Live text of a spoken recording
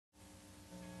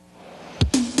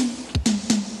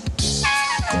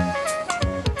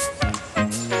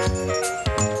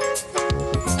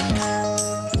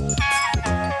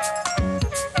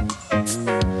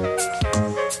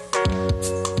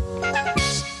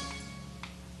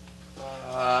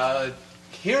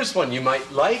here's one you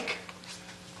might like.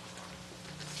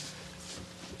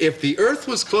 If the Earth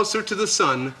was closer to the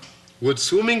sun, would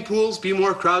swimming pools be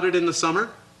more crowded in the summer?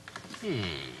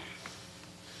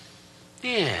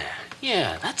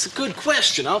 Yeah, that's a good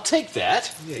question. I'll take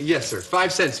that. Yes, sir.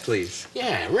 5 cents, please.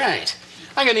 Yeah, right.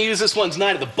 I'm gonna use this one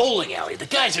tonight at the bowling alley. The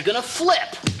guys are gonna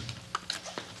flip.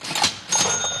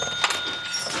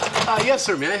 Yes,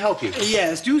 sir. May I help you?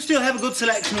 Yes. Do you still have a good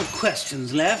selection of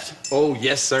questions left? Oh,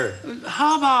 yes, sir.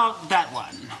 How about that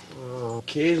one?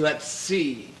 Okay, let's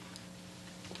see.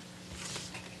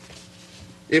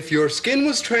 If your skin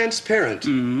was transparent,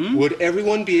 would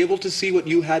everyone be able to see what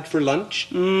you had for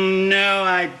lunch? No,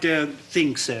 I don't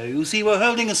think so. You see, we're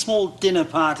holding a small dinner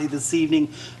party this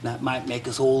evening. That might make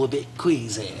us all a bit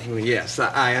queasy. Oh, yes,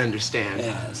 I understand.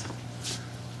 Yes.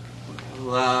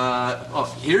 Well,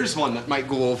 here's one that might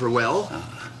go over well.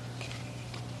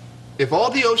 If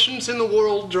all the oceans in the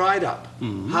world dried up,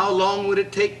 how long would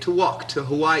it take to walk to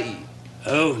Hawaii?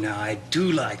 Oh, now, I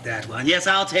do like that one. Yes,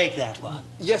 I'll take that one.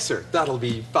 Yes, sir. That'll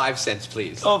be 5 cents,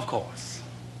 please. Of course.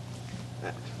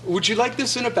 Would you like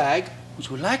this in a bag?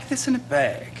 Would you like this in a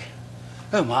bag?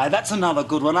 Oh, my, that's another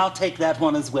good one. I'll take that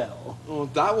one as well. Oh,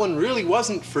 that one really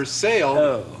wasn't for sale.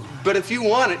 Oh. But if you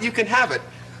want it, you can have it.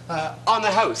 On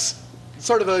the house.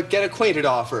 Sort of a get-acquainted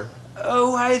offer.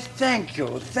 Oh, I thank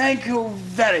you. Thank you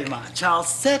very much. I'll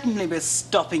certainly be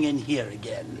stopping in here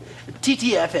again.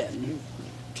 TTFN.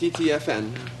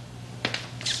 TTFN.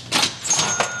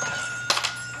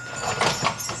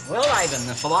 Well, Ivan,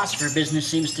 the philosopher business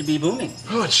seems to be booming.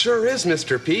 Oh, it sure is,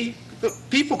 Mr. P.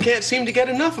 People can't seem to get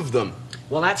enough of them.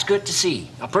 Well, that's good to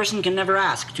see. A person can never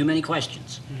ask too many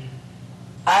questions.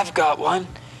 I've got one.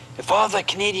 If all the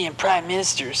Canadian prime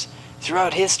ministers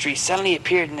throughout history suddenly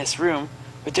appeared in this room,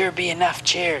 would there be enough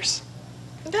chairs?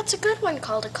 That's a good one,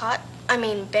 Caldecott. I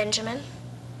mean, Benjamin.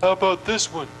 How about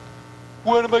this one?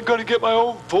 When am I going to get my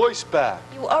own voice back?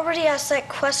 You already asked that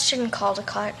question,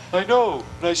 Caldecott. I know,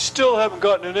 and I still haven't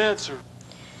gotten an answer.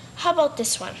 How about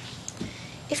this one?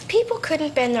 If people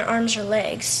couldn't bend their arms or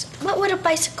legs, what would a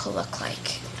bicycle look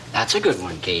like? That's a good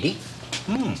one, Katie.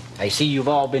 I see you've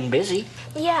all been busy.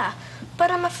 Yeah, but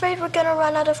I'm afraid we're gonna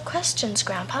run out of questions,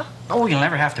 Grandpa. Oh, you'll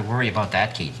never have to worry about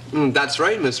that, Katie. That's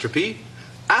right, Mr. P.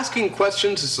 Asking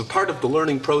questions is a part of the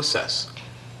learning process.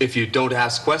 If you don't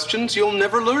ask questions, you'll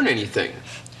never learn anything.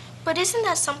 But isn't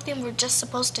that something we're just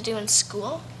supposed to do in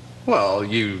school? Well,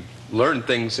 you learn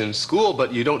things in school,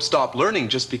 but you don't stop learning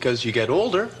just because you get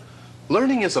older.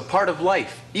 Learning is a part of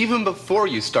life, even before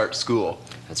you start school.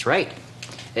 That's right.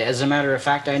 As a matter of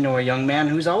fact, I know a young man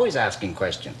who's always asking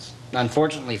questions.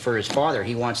 Unfortunately for his father,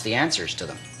 he wants the answers to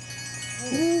them.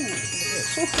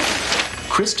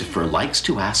 Christopher likes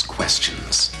to ask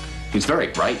questions. He's very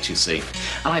bright, you see,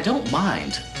 and I don't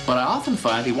mind, but I often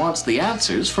find he wants the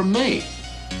answers from me.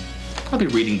 I'll be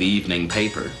reading the evening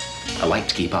paper. I like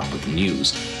to keep up with the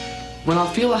news. When I'll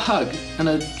feel a hug and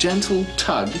a gentle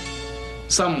tug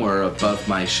somewhere above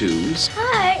my shoes.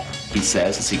 Hi. He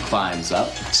says as he climbs up,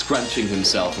 scrunching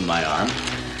himself in my arm.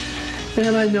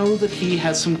 Then I know that he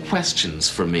has some questions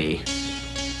for me.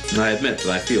 I admit that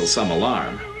I feel some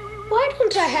alarm. Why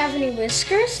don't I have any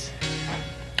whiskers?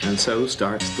 And so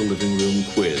starts the living room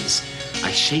quiz.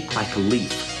 I shake like a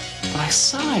leaf, but I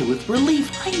sigh with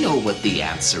relief. I know what the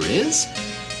answer is.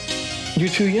 You're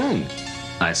too young,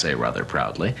 I say rather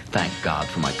proudly. Thank God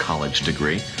for my college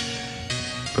degree.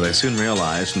 But I soon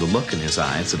realize from the look in his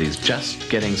eyes that he's just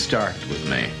getting started with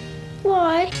me.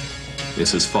 Why?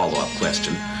 This is follow-up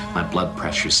question. My blood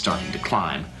pressure's starting to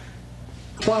climb.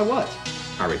 Why what?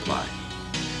 I reply.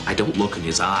 I don't look in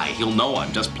his eye. He'll know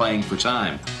I'm just playing for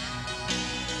time.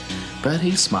 But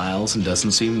he smiles and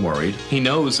doesn't seem worried. He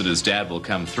knows that his dad will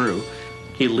come through.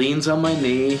 He leans on my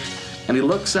knee, and he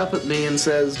looks up at me and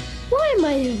says, Why am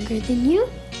I younger than you?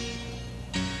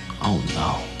 Oh,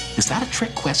 no. Is that a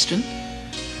trick question?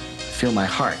 I feel my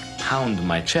heart pound in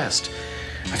my chest.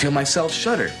 I feel myself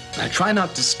shudder. I try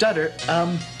not to stutter.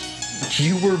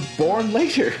 You were born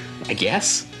later, I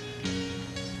guess.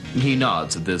 He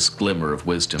nods at this glimmer of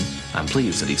wisdom. I'm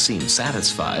pleased that he seems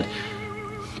satisfied.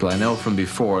 But I know from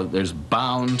before there's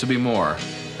bound to be more.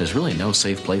 There's really no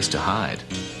safe place to hide.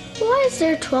 Why is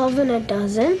there 12 in a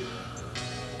dozen?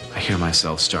 I hear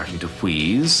myself starting to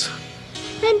wheeze.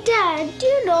 And Dad, do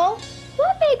you know,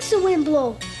 what makes the wind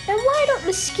blow? And why don't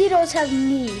mosquitoes have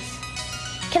knees?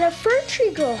 Can a fir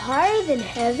tree grow higher than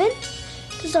heaven?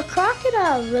 Does a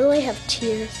crocodile really have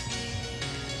tears?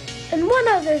 And one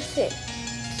other thing.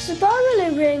 Does the bell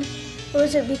really ring, or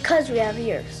is it because we have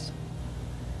ears?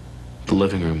 The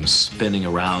living room's spinning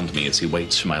around me as he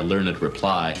waits for my learned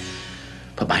reply.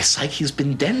 But my psyche's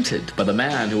been dented by the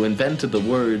man who invented the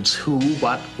words who,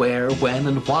 what, where, when,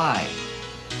 and why.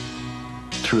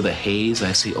 Through the haze,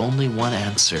 I see only one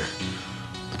answer.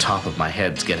 The top of my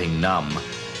head's getting numb.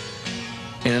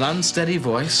 In an unsteady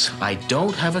voice, I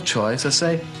don't have a choice. I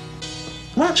say,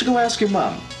 why don't you go ask your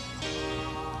mom?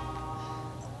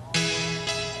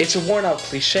 It's a worn-out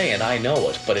cliche, and I know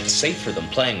it, but it's safer than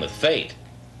playing with fate.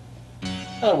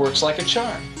 That works like a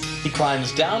charm. He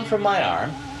climbs down from my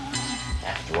arm.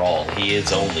 After all, he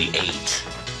is only 8.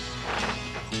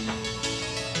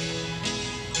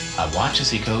 I watch as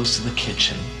he goes to the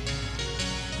kitchen.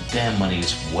 Then, when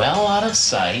he's well out of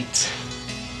sight,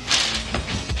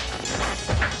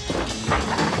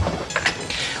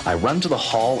 I run to the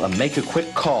hall and make a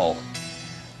quick call.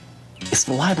 Is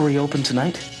the library open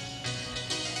tonight?